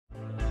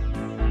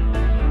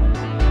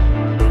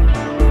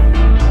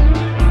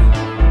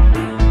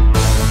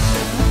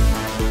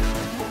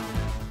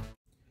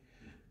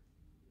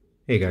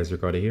Hey guys,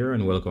 Ricardo here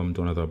and welcome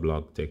to another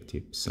blog tech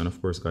tips. And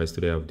of course guys,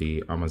 today I have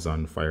the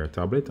Amazon Fire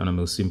tablet and I'm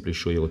going to simply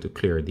show you how to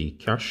clear the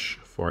cache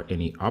for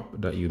any app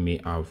that you may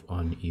have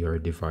on your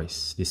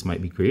device. This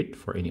might be great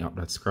for any app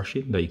that's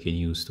crashing that you can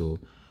use to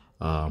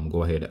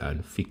go ahead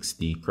and fix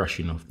the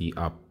crashing of the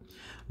app.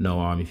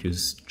 Now if you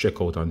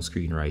check out on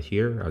screen right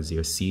here, as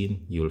you're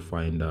seeing, you'll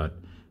find that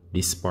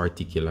this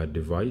particular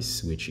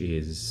device, which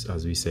is,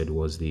 as we said,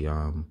 was the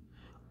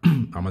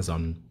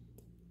Amazon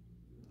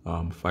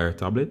Fire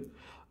tablet.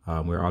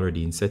 We're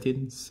already in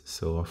settings,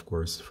 so of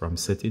course from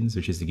settings,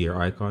 which is the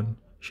gear icon,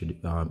 should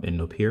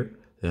end up here.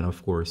 Then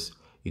of course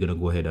you're gonna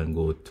go ahead and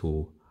go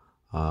to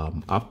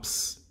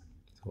apps,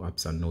 so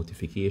apps and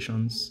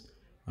notifications.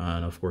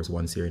 And of course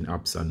once you're in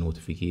apps and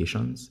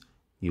notifications,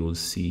 you will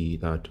see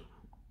that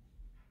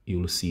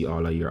you'll see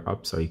all of your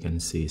apps, or you can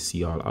say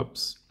see all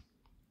apps.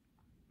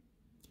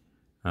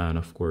 And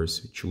of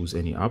course choose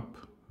any app,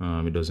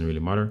 it doesn't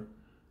really matter.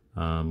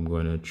 I'm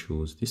going to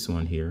choose this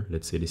one here.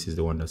 Let's say this is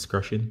the one that's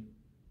crashing.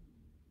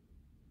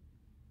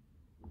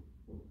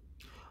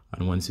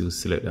 And once you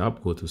select the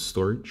app, go to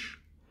storage,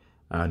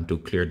 and to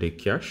clear the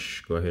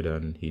cache, go ahead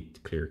and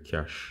hit clear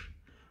cache.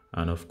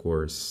 And of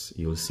course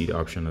you'll see the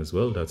option as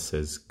well that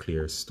says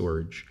clear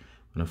storage.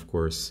 And of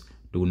course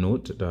do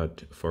note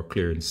that for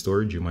clearing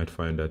storage, you might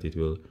find that it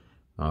will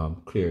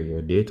clear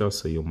your data,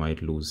 so you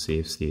might lose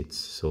save states.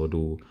 So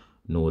do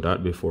know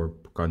that before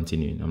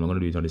continuing. I'm not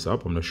going to do it on this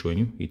app. I'm not showing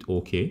you. Hit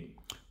OK.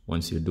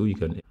 Once you do, you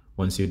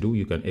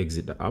can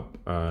exit the app.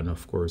 And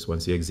of course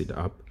once you exit the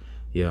app,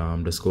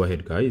 just go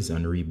ahead guys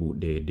and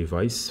reboot the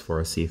device for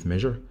a safe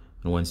measure.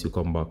 And once you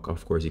come back,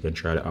 of course you can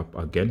try the app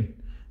again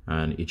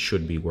and it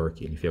should be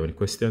working. If you have any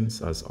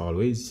questions, as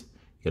always,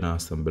 you can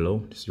ask them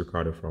below. This is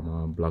Ricardo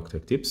from Blog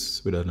Tech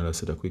Tips with another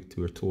set of quick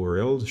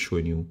tutorials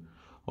showing you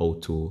how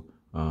to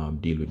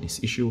deal with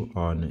this issue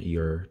on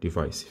your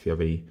device. If you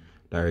have any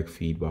direct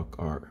feedback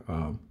or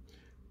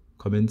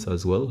comments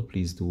as well,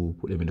 please do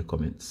put them in the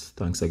comments.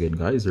 Thanks again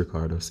guys.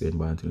 Ricardo saying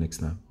bye until next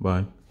time.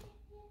 Bye.